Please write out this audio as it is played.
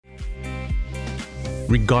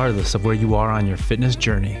Regardless of where you are on your fitness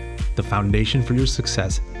journey, the foundation for your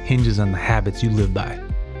success hinges on the habits you live by.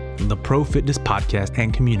 The Pro Fitness Podcast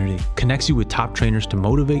and community connects you with top trainers to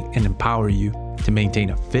motivate and empower you to maintain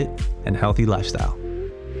a fit and healthy lifestyle.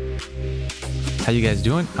 How you guys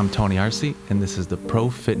doing? I'm Tony Arce, and this is the Pro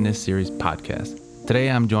Fitness Series podcast.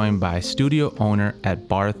 Today I'm joined by studio owner at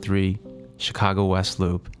Barre3 Chicago West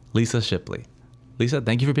Loop, Lisa Shipley. Lisa,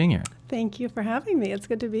 thank you for being here. Thank you for having me. It's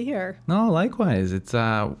good to be here. No, likewise. It's,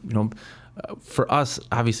 for us,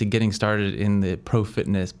 obviously getting started in the Pro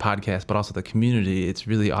Fitness podcast, but also the community, it's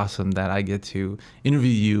really awesome that I get to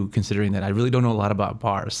interview you, considering that I really don't know a lot about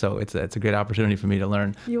bars. So it's a great opportunity for me to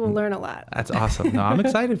learn. You will learn a lot. That's awesome. No, I'm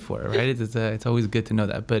excited for it, right? It's always good to know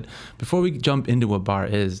that. But before we jump into what bar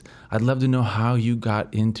is, I'd love to know how you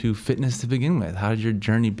got into fitness to begin with. How did your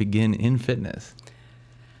journey begin in fitness?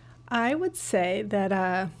 I would say that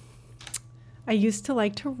I used to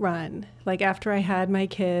like to run. Like after I had my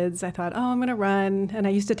kids, I thought, I'm going to run. And I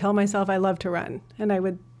used to tell myself I love to run. And I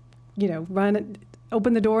would, run,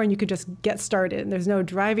 open the door and you could just get started. And there's no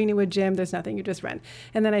driving to a gym. There's nothing. You just run.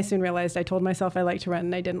 And then I soon realized I told myself I like to run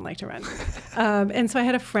and I didn't like to run. And so I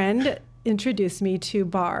had a friend introduce me to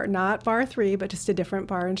bar, not Barre3, but just a different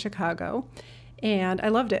bar in Chicago. And I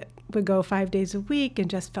loved it. Would go 5 days a week and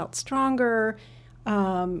just felt stronger.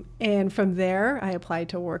 And from there, I applied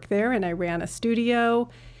to work there and I ran a studio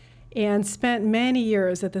and spent many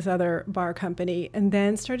years at this other bar company and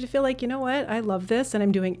then started to feel like, you know what, I love this and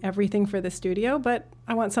I'm doing everything for the studio, but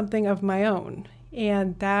I want something of my own.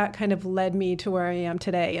 And that kind of led me to where I am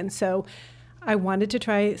today. And so I wanted to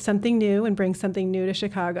try something new and bring something new to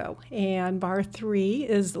Chicago. And Barre3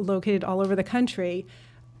 is located all over the country.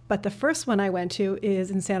 But the first one I went to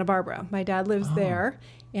is in Santa Barbara. My dad lives there.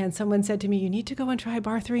 And someone said to me, you need to go and try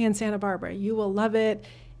Barre3 in Santa Barbara. You will love it.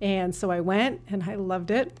 And so I went and I loved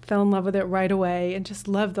it, fell in love with it right away, and just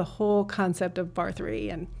loved the whole concept of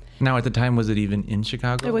Barre3. And now at the time, was it even in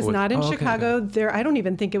Chicago? It was not in Chicago. Okay. There, I don't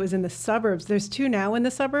even think it was in the suburbs. There's two now in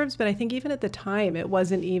the suburbs, but I think even at the time, it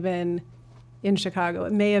wasn't even in Chicago.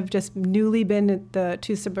 It may have just newly been at the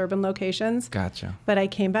two suburban locations. Gotcha. But I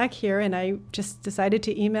came back here and I just decided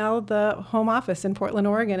to email the home office in Portland,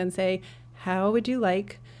 Oregon and say, how would you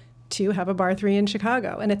like to have a Barre3 in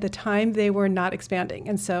Chicago? And at the time they were not expanding.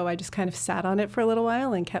 And so I just kind of sat on it for a little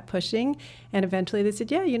while and kept pushing. And eventually they said,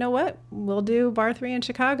 yeah, you know what? We'll do Barre3 in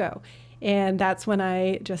Chicago. And that's when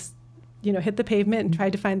I just, hit the pavement and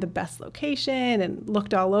tried to find the best location and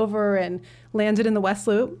looked all over and landed in the West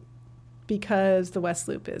Loop, because the West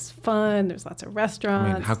Loop is fun. There's lots of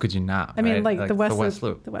restaurants. I mean, how could you not? I mean, like the West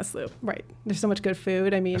Loop. The West Loop, right. There's so much good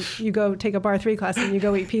food. I mean, you go take a Barre3 class and you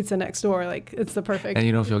go eat pizza next door. Like, it's the perfect. And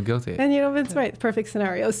you don't feel guilty. And it's right. Perfect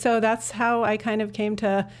scenario. So that's how I kind of came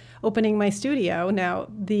to opening my studio. Now,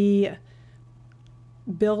 the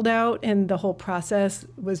build out and the whole process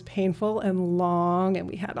was painful and long, and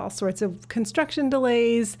we had all sorts of construction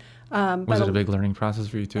delays. Was it a big learning process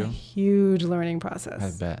for you too? A huge learning process.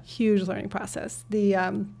 I bet. Huge learning process.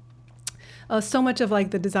 The so much of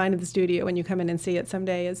like the design of the studio when you come in and see it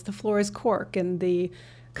someday is the floor is cork and the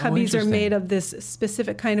cubbies are made of this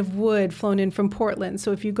specific kind of wood flown in from Portland.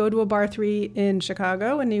 So if you go to a Barre3 in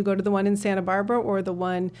Chicago and you go to the one in Santa Barbara or the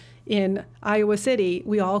one in Iowa City,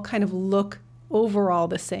 we all kind of look overall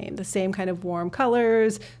the same kind of warm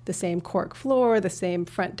colors, the same cork floor, the same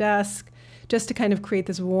front desk, just to kind of create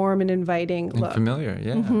this warm and inviting look. And familiar,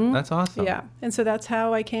 yeah. Mm-hmm. That's awesome. Yeah, and so that's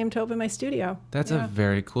how I came to open my studio. That's a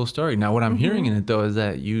very cool story. Now, what I'm hearing in it, though, is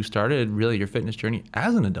that you started really your fitness journey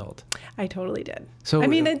as an adult. I totally did. So, I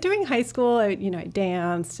mean, during high school, I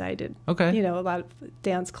danced. I did, a lot of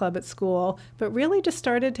dance club at school, but really just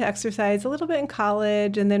started to exercise a little bit in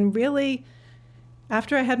college, and then really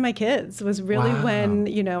after I had my kids was really when,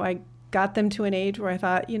 I got them to an age where I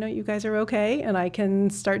thought, you guys are okay and I can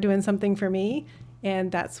start doing something for me. And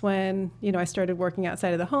that's when, I started working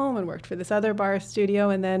outside of the home and worked for this other bar studio.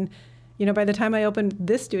 And then, by the time I opened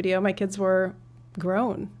this studio, my kids were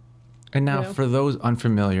grown. And now for those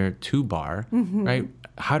unfamiliar to bar, right?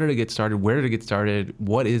 How did it get started? Where did it get started?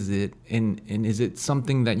 What is it? And is it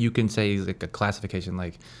something that you can say is like a classification,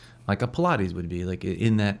 like a Pilates would be, like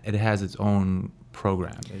in that it has its own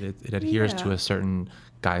program. It adheres to a certain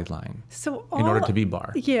guideline in order to be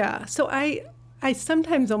bar. Yeah. So I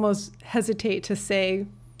sometimes almost hesitate to say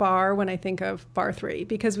bar when I think of Barre3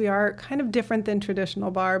 because we are kind of different than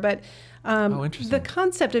traditional bar. But the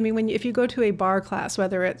concept, if you go to a bar class,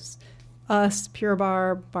 whether it's us, Pure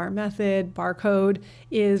Barre, Bar Method, Barcode,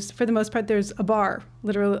 is for the most part, there's a bar,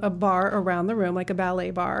 literally a bar around the room, like a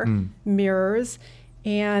ballet bar, mirrors.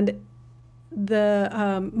 And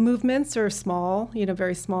The movements are small,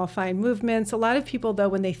 very small, fine movements. A lot of people, though,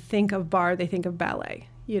 when they think of barre, they think of ballet.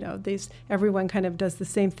 Everyone kind of does the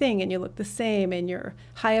same thing, and you look the same, and you're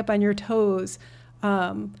high up on your toes.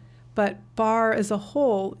 But barre as a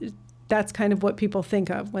whole, that's kind of what people think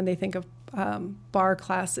of when they think of barre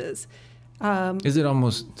classes. Is it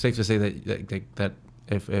almost safe to say that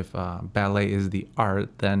if ballet is the art,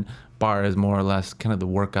 then barre is more or less kind of the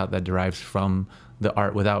workout that derives from the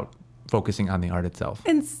art without focusing on the art itself?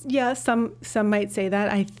 And yeah, some might say that.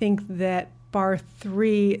 I think that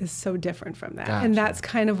Barre3 is so different from that. Gotcha. And that's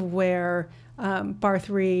kind of where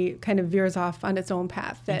Barre3 kind of veers off on its own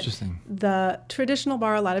path. That Interesting. The traditional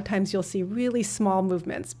barre, a lot of times you'll see really small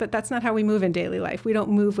movements, but that's not how we move in daily life. We don't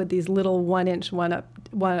move with these little 1 inch, one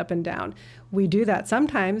up and down. We do that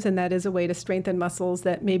sometimes, and that is a way to strengthen muscles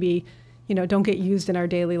that maybe don't get used in our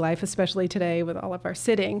daily life, especially today with all of our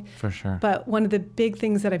sitting. For sure. But one of the big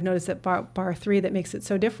things that I've noticed at Barre3 that makes it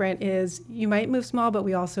so different is you might move small, but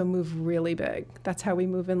we also move really big. That's how we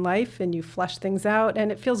move in life, and you flush things out, and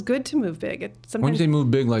it feels good to move big. When you say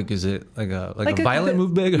move big, is it like a violent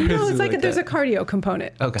move big? Or no, it's like there's a cardio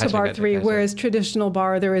component to Barre3, whereas traditional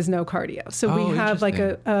barre, there is no cardio. So we have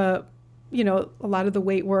a lot of the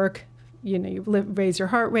weight work. You raise your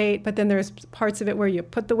heart rate, but then there's parts of it where you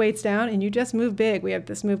put the weights down and you just move big. We have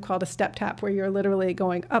this move called a step tap where you're literally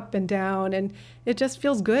going up and down, and it just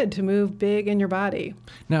feels good to move big in your body.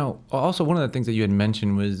 Now, also one of the things that you had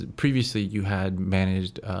mentioned was previously you had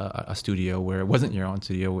managed a studio where it wasn't your own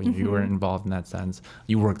studio, when you were involved in that sense.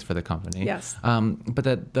 You worked for the company. Yes. But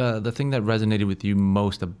that the thing that resonated with you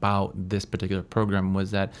most about this particular program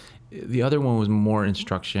was that the other one was more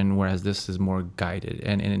instruction, whereas this is more guided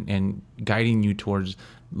and guiding you towards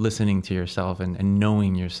listening to yourself and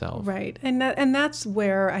knowing yourself. Right. And that's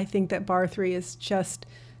where I think that Barre3 is just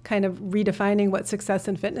kind of redefining what success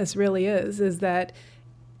in fitness really is that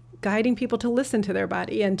guiding people to listen to their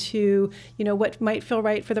body and to, what might feel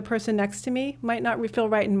right for the person next to me might not feel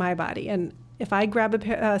right in my body. And if I grab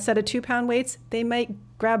a set of 2-pound weights, they might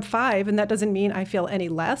grab 5, and that doesn't mean I feel any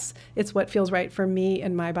less. It's what feels right for me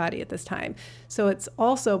and my body at this time. So it's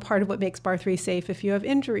also part of what makes Barre3 safe if you have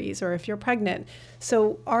injuries or if you're pregnant.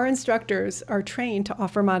 So our instructors are trained to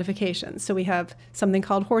offer modifications. So we have something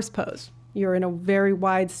called horse pose. You're in a very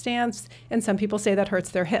wide stance, and some people say that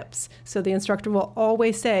hurts their hips. So the instructor will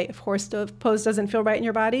always say, if horse pose doesn't feel right in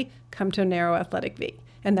your body, come to a narrow athletic V.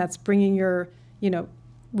 And that's bringing your,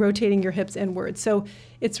 rotating your hips inward. So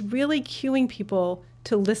it's really cueing people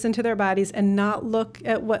to listen to their bodies and not look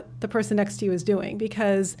at what the person next to you is doing,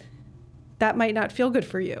 because that might not feel good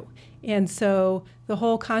for you. And so the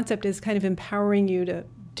whole concept is kind of empowering you to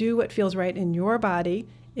do what feels right in your body,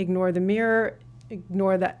 ignore the mirror,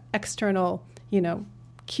 ignore the external,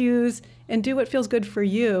 cues, and do what feels good for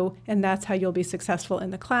you. And that's how you'll be successful in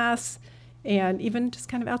the class. And even just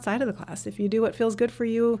kind of outside of the class. If you do what feels good for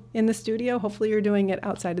you in the studio, hopefully you're doing it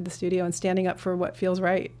outside of the studio and standing up for what feels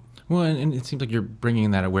right. Well, and it seems like you're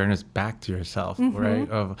bringing that awareness back to yourself, right?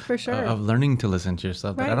 For sure. Of learning to listen to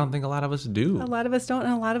yourself. Right. But I don't think a lot of us do. A lot of us don't,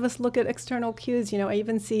 and a lot of us look at external cues. I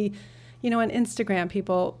even see, on Instagram,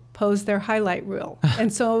 people pose their highlight reel.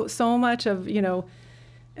 And so much of,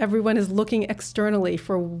 everyone is looking externally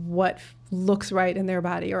for what looks right in their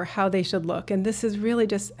body or how they should look. And this is really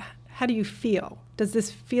just, how do you feel? Does this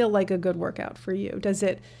feel like a good workout for you? Does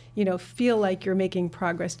it, feel like you're making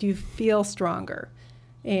progress? Do you feel stronger?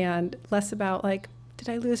 And less about did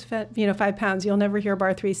I lose 5 pounds? You'll never hear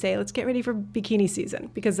Barre3 say, let's get ready for bikini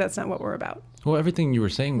season, because that's not what we're about. Well, everything you were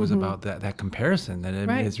saying was about that comparison, that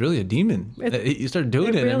Right. it's really a demon. You start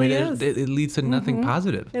doing it. Really is. It leads to nothing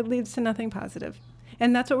positive. It leads to nothing positive.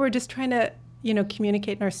 And that's what we're just trying to,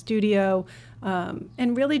 communicate in our studio,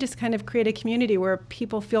 and really just kind of create a community where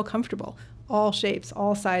people feel comfortable. All shapes,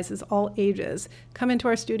 all sizes, all ages. Come into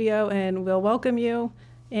our studio and we'll welcome you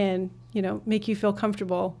and, make you feel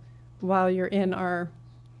comfortable while you're in our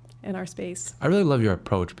space. I really love your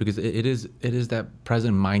approach, because it is that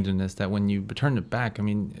present mindedness that when you turn it back,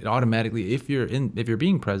 it automatically, if you're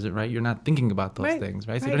being present, right, you're not thinking about those things,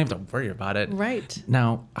 right? So you don't have to worry about it. Right.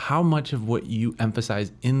 Now, how much of what you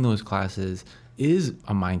emphasize in those classes is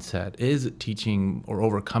a mindset, is teaching or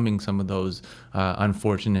overcoming some of those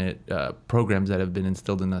unfortunate programs that have been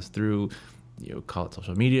instilled in us through, call it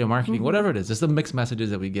social media, marketing, whatever it is, just the mixed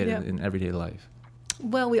messages that we get in everyday life?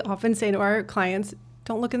 Well, we often say to our clients,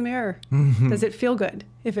 don't look in the mirror. Does it feel good?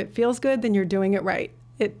 If it feels good, then you're doing it right.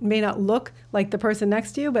 It may not look like the person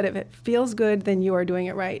next to you, but if it feels good, then you are doing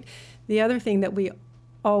it right. The other thing that we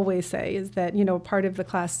always say is that, part of the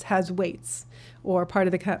class has weights, or part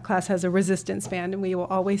of the class has a resistance band. And we will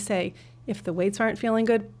always say, If the weights aren't feeling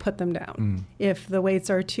good, put them down. If the weights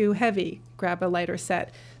are too heavy, grab a lighter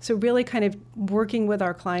set. So really kind of working with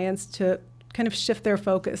our clients to kind of shift their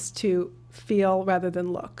focus to feel rather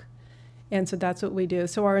than look. And so that's what we do.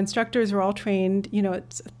 So our instructors are all trained,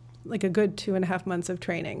 it's like a good 2.5 months of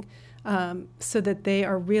training, so that they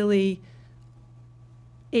are really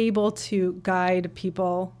able to guide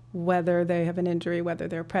people, whether they have an injury, whether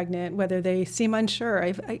they're pregnant, whether they seem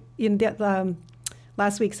unsure.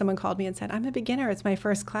 Last week, someone called me and said, I'm a beginner. It's my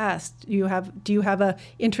first class. Do you have a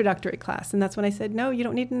introductory class? And that's when I said, no, you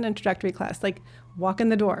don't need an introductory class. Like, walk in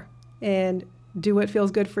the door and do what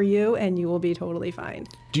feels good for you, and you will be totally fine.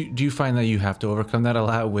 Do you find that you have to overcome that a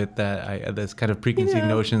lot with that's kind of preconceived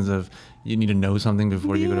notions of you need to know something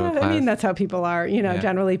before you go to a class? I mean, that's how people are,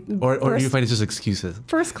 generally. Or do you find it's just excuses?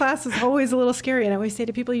 First class is always a little scary. And I always say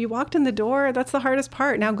to people, you walked in the door. That's the hardest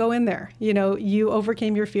part. Now go in there. You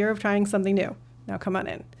overcame your fear of trying something new. Now come on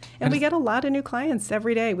in. And we get a lot of new clients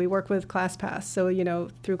every day. We work with ClassPass. So,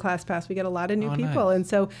 through ClassPass, we get a lot of new people. Nice. And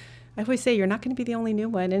so I always say, you're not going to be the only new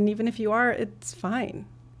one. And even if you are, it's fine.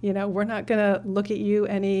 We're not going to look at you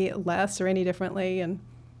any less or any differently. And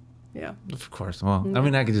yeah. Of course. Well, I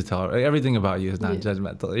mean, I can just tell everything about you is not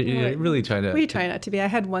judgmental. You really try to. We try not to be. I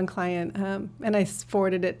had one client, and I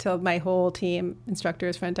forwarded it to my whole team,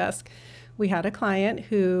 instructors, front desk. We had a client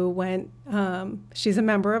who went, she's a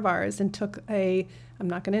member of ours, and took I'm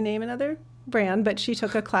not going to name another brand, but she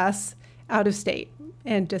took a class out of state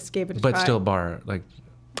and just gave it a try. But still bar, like.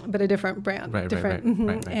 But a different brand.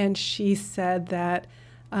 Right. And she said that,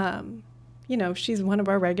 she's one of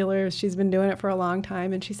our regulars. She's been doing it for a long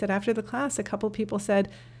time. And she said after the class, a couple people said,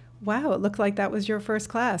 wow, it looked like that was your first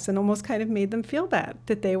class, and almost kind of made them feel bad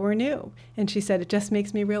that they were new. And she said, it just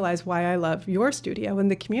makes me realize why I love your studio and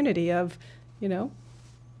the community of,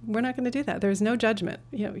 we're not going to do that. There's no judgment.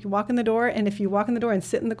 You walk in the door, and if you walk in the door and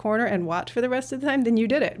sit in the corner and watch for the rest of the time, then you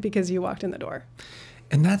did it because you walked in the door.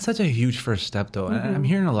 And that's such a huge first step, though. And I'm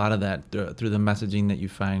hearing a lot of that through the messaging that you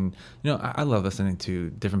find. I love listening to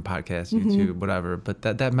different podcasts, YouTube, whatever. But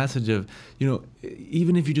that message of,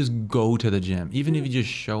 even if you just go to the gym, even if you just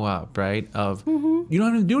show up, right, of you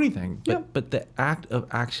don't have to do anything. But the act of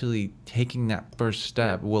actually taking that first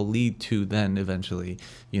step will lead to then eventually,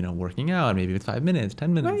 working out, maybe it's 5 minutes,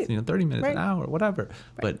 10 minutes, 30 minutes, an hour, whatever.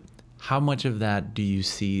 But how much of that do you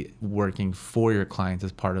see working for your clients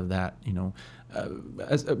as part of that,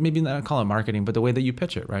 as maybe not call it marketing, but the way that you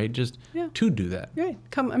pitch it, right? Just to do that. Right.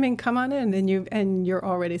 Come on in, and you're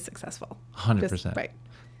already successful. 100%. Right.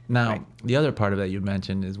 Now, the other part of that you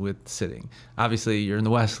mentioned is with sitting. Obviously, you're in the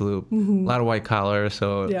West Loop, a lot of white collar,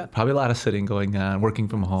 so probably a lot of sitting going on, working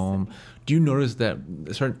from home. Do you notice that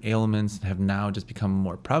certain ailments have now just become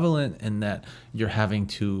more prevalent, and that you're having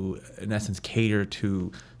to, in essence, cater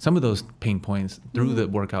to some of those pain points through the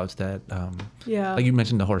workouts that, like you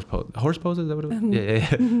mentioned, the horse pose. Horse pose, is that what it was?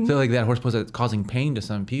 Yeah. So like that horse pose that's causing pain to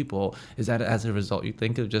some people, is that as a result, you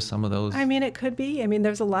think, of just some of those? I mean, it could be. I mean,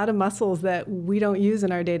 there's a lot of muscles that we don't use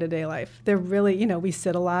in our day-to-day life. They're really, we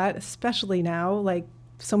sit a lot, especially now, like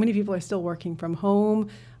so many people are still working from home.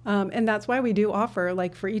 And that's why we do offer,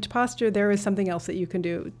 like for each posture, there is something else that you can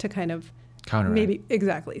do to kind of counteract. Maybe,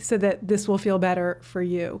 exactly, so that this will feel better for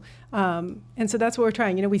you. And so that's what we're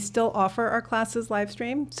trying. We still offer our classes live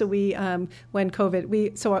stream. So we, when COVID,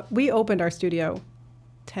 we opened our studio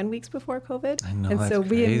 10 weeks before COVID. I know, and so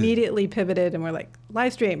crazy. We immediately pivoted and we're like,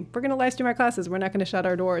 live stream. We're going to live stream our classes. We're not going to shut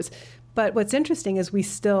our doors. But what's interesting is we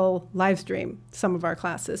still live stream some of our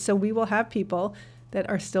classes. So we will have people that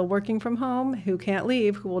are still working from home, who can't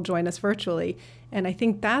leave, who will join us virtually. And I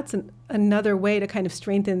think that's another way to kind of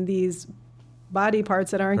strengthen these body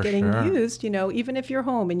parts that aren't getting used, even if you're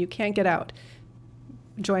home and you can't get out.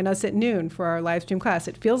 Join us at noon for our live stream class.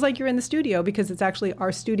 It feels like you're in the studio because it's actually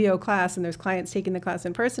our studio class, and there's clients taking the class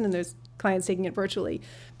in person and there's clients taking it virtually.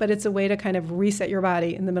 But it's a way to kind of reset your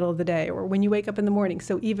body in the middle of the day or when you wake up in the morning.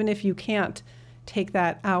 So even if you can't take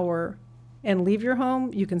that hour and leave your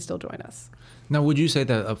home, you can still join us. Now, would you say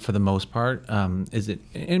that for the most part, is it,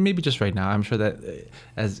 and maybe just right now, I'm sure that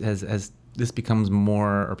as this becomes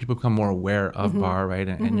more, or people become more aware of barre, right,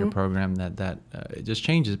 and your program, that it just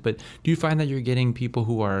changes. But do you find that you're getting people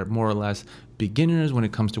who are more or less beginners when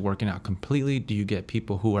it comes to working out completely? Do you get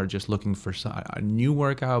people who are just looking for a new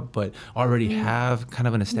workout but already have kind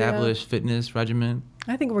of an established fitness regimen?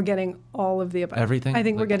 I think we're getting all of the above. Everything? I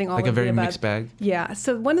think we're getting all of the above. Like a very mixed bag? Yeah.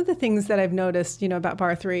 So one of the things that I've noticed, about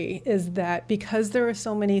Barre3 is that because there are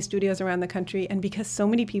so many studios around the country and because so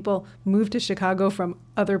many people move to Chicago from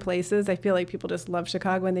other places, I feel like people just love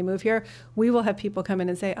Chicago when they move here. We will have people come in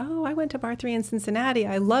and say, oh, I went to Barre3 in Cincinnati.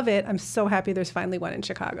 I love it. I'm so happy there's finally one in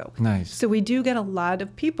Chicago. Nice. So we do get a lot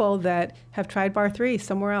of people that have tried Barre3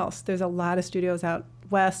 somewhere else. There's a lot of studios out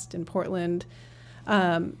west in Portland.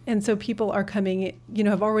 And so people are coming,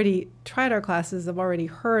 have already tried our classes, have already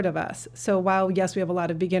heard of us. So while, yes, we have a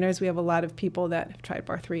lot of beginners, we have a lot of people that have tried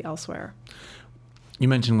Barre3 elsewhere. You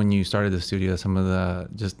mentioned when you started the studio, some of the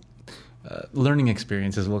just learning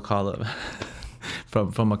experiences, we'll call it,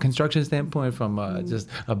 from a construction standpoint, from just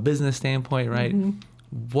a business standpoint, right? Mm-hmm.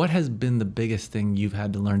 What has been the biggest thing you've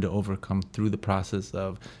had to learn to overcome through the process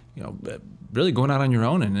of, really going out on your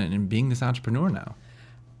own and being this entrepreneur now?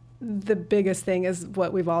 The biggest thing is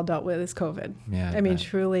what we've all dealt with is COVID. Yeah, I mean,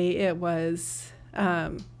 truly it was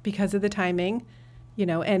because of the timing,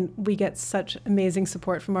 and we get such amazing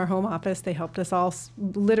support from our home office. They helped us all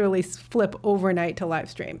literally flip overnight to live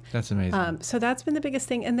stream. That's amazing. So that's been the biggest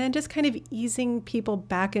thing. And then just kind of easing people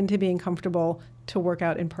back into being comfortable to work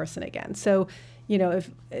out in person again. So,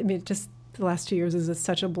 just the last 2 years is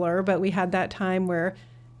such a blur, but we had that time where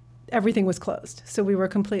everything was closed. So we were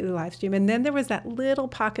completely live stream. And then there was that little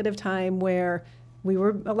pocket of time where we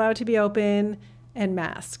were allowed to be open and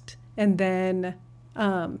masked. And then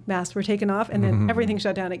masks were taken off and then everything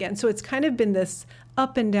shut down again. So it's kind of been this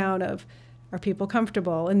up and down of, are people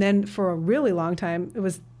comfortable? And then for a really long time, it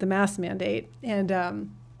was the mask mandate. And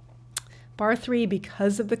Barre3,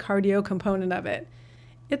 because of the cardio component of it,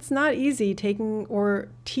 it's not easy taking or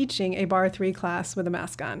teaching a Barre3 class with a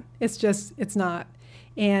mask on. It's not.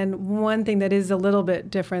 And one thing that is a little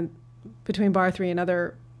bit different between Barre3 and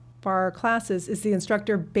other barre classes is the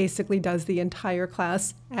instructor basically does the entire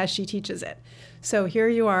class as she teaches it. So here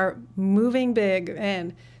you are moving big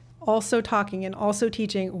and also talking and also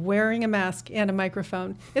teaching, wearing a mask and a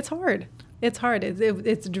microphone. It's hard.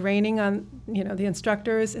 It's draining on the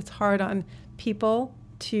instructors. It's hard on people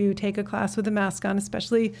to take a class with a mask on,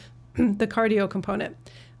 especially the cardio component.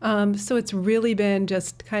 So it's really been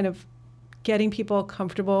just kind of getting people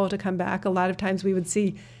comfortable to come back. A lot of times we would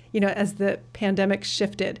see, as the pandemic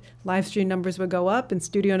shifted, live stream numbers would go up and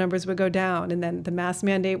studio numbers would go down. And then the mask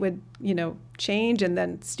mandate would, change, and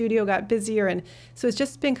then studio got busier. And so it's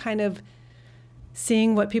just been kind of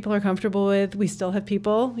seeing what people are comfortable with. We still have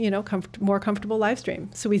people, more comfortable live stream.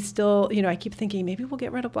 So we still, I keep thinking maybe we'll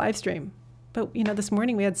get rid of live stream. But, this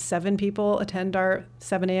morning we had 7 people attend our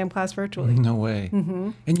 7 a.m. class virtually. No way. Mm-hmm.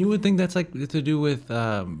 And you would think that's like to do with,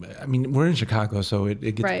 we're in Chicago, so it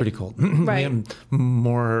gets pretty cold. Right. We have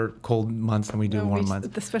more cold months than we do warm months.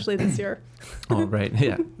 Especially this year. Oh, right.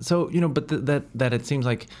 Yeah. So, but that it seems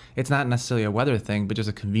like it's not necessarily a weather thing, but just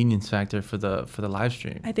a convenience factor for the live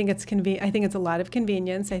stream. I think it's I think it's a lot of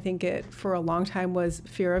convenience. I think it, for a long time, was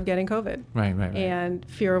fear of getting COVID. Right. And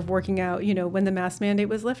fear of working out. When the mask mandate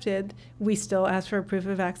was lifted, we still ask for a proof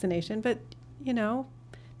of vaccination, but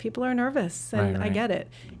people are nervous, and right. I get it.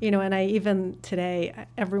 And I even today,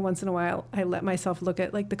 every once in a while, I let myself look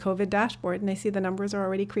at like the COVID dashboard, and I see the numbers are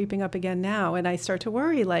already creeping up again now, and I start to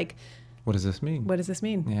worry, like, what does this mean? What does this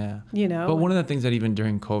mean? Yeah. But one of the things that even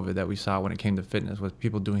during COVID that we saw when it came to fitness was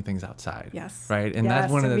people doing things outside. Yes. Right? And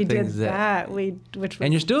that's one of the things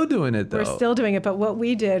and you're still doing it, though. We're still doing it. But what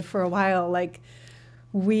we did for a while, like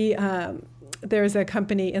there's a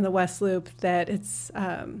company in the West Loop that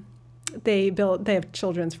they have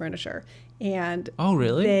children's furniture. And oh,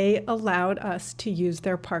 really? They allowed us to use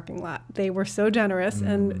their parking lot. They were so generous.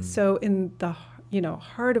 And so in the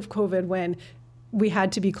heart of COVID, when we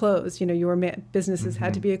had to be closed, your businesses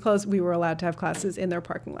had to be closed, we were allowed to have classes in their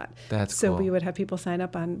parking lot. That's so cool. We would have people sign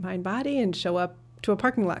up on Mind Body and show up to a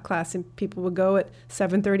parking lot class, and people would go at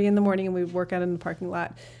 7:30 in the morning and we would work out in the parking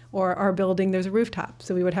lot. Or our building, there's a rooftop.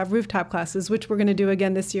 So we would have rooftop classes, which we're going to do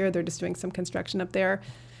again this year. They're just doing some construction up there.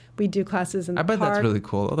 We do classes in the park. I bet that's really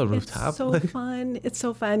cool. Oh, the rooftop. It's so fun. It's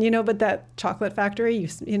so fun. But that chocolate factory,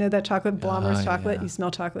 that chocolate, Blommer's chocolate, you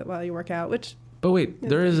smell chocolate while you work out, which... But wait,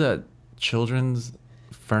 there is a children's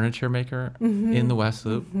furniture maker in the West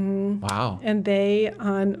Loop? Wow. And they,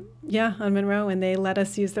 on Monroe, and they let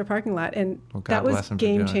us use their parking lot. And that was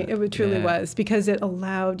game changing. It truly was, because it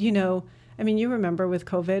allowed, you remember with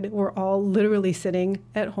COVID, we're all literally sitting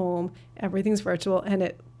at home, everything's virtual, and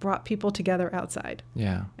it brought people together outside.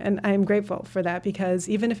 Yeah. And I'm grateful for that, because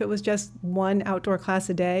even if it was just one outdoor class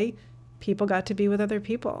a day, people got to be with other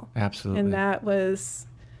people. Absolutely. And that was,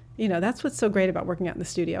 that's what's so great about working out in the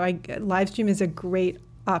studio. Live stream is a great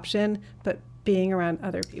option, but being around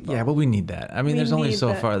other people. Yeah, but we need that. I mean, there's only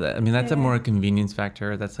so far that, I mean, that's a more convenience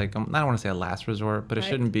factor. That's like, I don't want to say a last resort, but it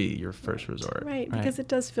shouldn't be your first resort. Right, because it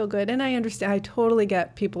does feel good. And I understand, I totally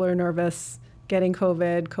get people are nervous getting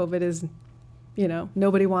COVID. COVID is,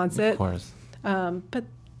 nobody wants it. Of course. But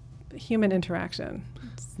human interaction.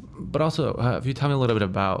 But also, if you tell me a little bit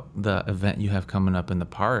about the event you have coming up in the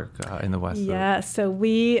park in the West Loop. Yeah, so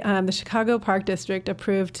we, the Chicago Park District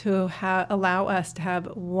approved to allow us to have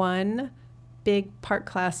one big park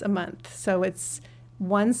class a month. So it's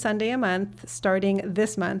one Sunday a month starting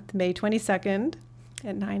this month, May 22nd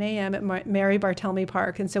at 9 a.m. at Mary Barthelemy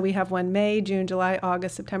Park. And so we have one May, June, July,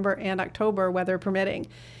 August, September, and October, weather permitting.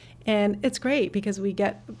 And it's great because we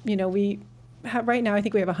get, right now I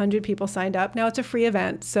think we have 100 people signed up. Now it's a free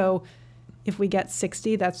event, so if we get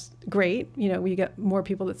 60, that's great. We get more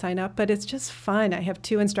people that sign up, but it's just fun. I have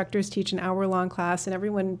 2 instructors teach an hour-long class, and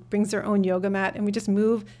everyone brings their own yoga mat, and we just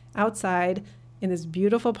move outside in this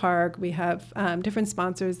beautiful park. We have different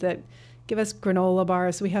sponsors that give us granola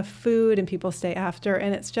bars. So we have food, and people stay after,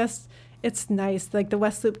 and it's nice. Like the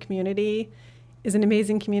West Loop community is an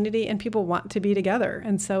amazing community, and people want to be together.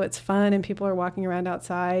 And so it's fun, and people are walking around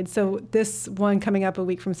outside. So this one coming up a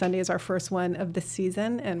week from Sunday is our first one of the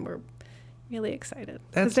season, and we're really excited.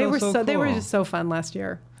 That's so cool. They were just so fun last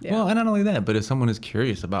year. Yeah. Well, and not only that, but if someone is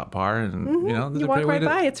curious about barre, and you walk right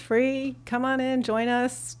by, it's free. Come on in, join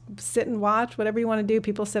us, sit and watch, whatever you want to do.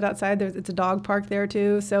 People sit outside. It's a dog park there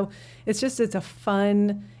too. So it's a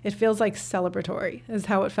fun, it feels like celebratory is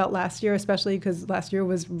how it felt last year, especially because last year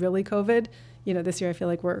was really COVID. This year I feel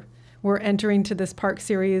like we're entering to this park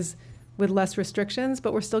series with less restrictions,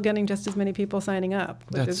 but we're still getting just as many people signing up,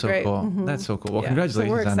 which is great. Cool. Mm-hmm. That's so cool. Well,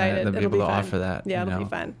 congratulations on that, to be able to offer that. Yeah, it'll be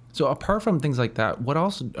fun. So apart from things like that, what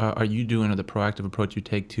else are you doing, or the proactive approach you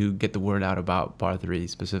take to get the word out about Barre3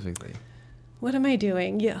 specifically? What am I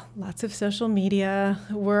doing? Yeah, lots of social media.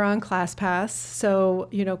 We're on ClassPass. So,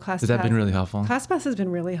 ClassPass. Has that been really helpful? ClassPass has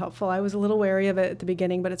been really helpful. I was a little wary of it at the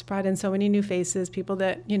beginning, but it's brought in so many new faces, people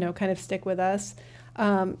that, kind of stick with us.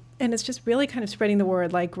 And it's just really kind of spreading the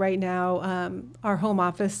word. Like right now, our home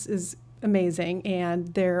office is amazing,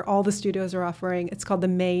 and all the studios are offering, it's called the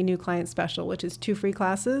May New Client Special, which is 2 free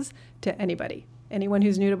classes to anybody. Anyone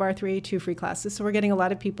who's new to Barre3, 2 free classes. So we're getting a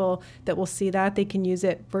lot of people that will see that. They can use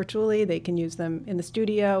it virtually. They can use them in the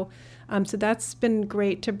studio. So that's been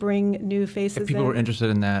great to bring new faces in. If people were interested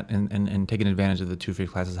in that and taking advantage of the 2 free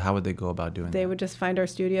classes, how would they go about doing that? They would just find our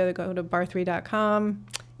studio. They go to barre3.com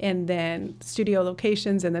and then studio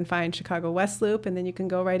locations, and then find Chicago West Loop. And then you can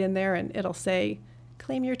go right in there, and it'll say,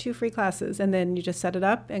 claim your 2 free classes, and then you just set it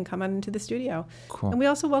up and come on into the studio. Cool. And we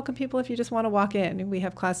also welcome people if you just want to walk in. We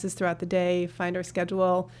have classes throughout the day. Find our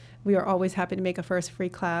schedule. We are always happy to make a first free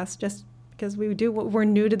class, just because we're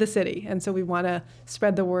new to the city, and so we want to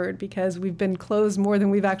spread the word, because we've been closed more than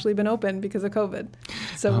we've actually been open because of COVID.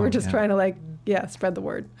 So we're just trying to spread the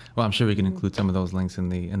word. Well, I'm sure we can include some of those links in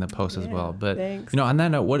the post as well. But thanks. On that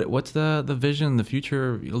note, what's the vision, the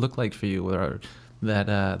future look like for you? Or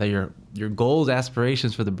that your goals,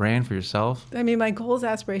 aspirations for the brand, for yourself? I mean, my goals,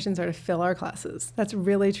 aspirations are to fill our classes. That's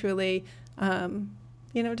really, truly,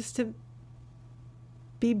 just to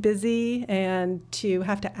be busy and to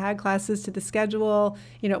have to add classes to the schedule.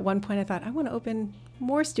 At one point I thought, I want to open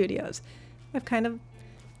more studios. I've kind of,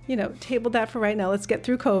 tabled that for right now. Let's get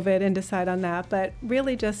through COVID and decide on that. But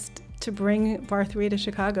really just to bring Barre3 to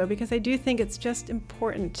Chicago, because I do think it's just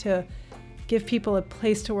important to give people a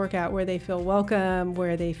place to work out where they feel welcome,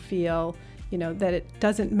 where they feel, that it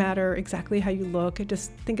doesn't matter exactly how you look.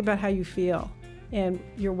 Just think about how you feel. And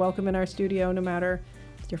you're welcome in our studio no matter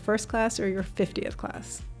your first class or your 50th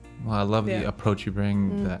class. Well, I love the approach you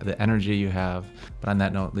bring, the energy you have. But on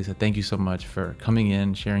that note, Lisa, thank you so much for coming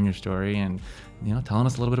in, sharing your story, and telling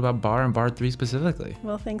us a little bit about barre and Barre3 specifically.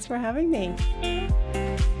 Well, thanks for having me.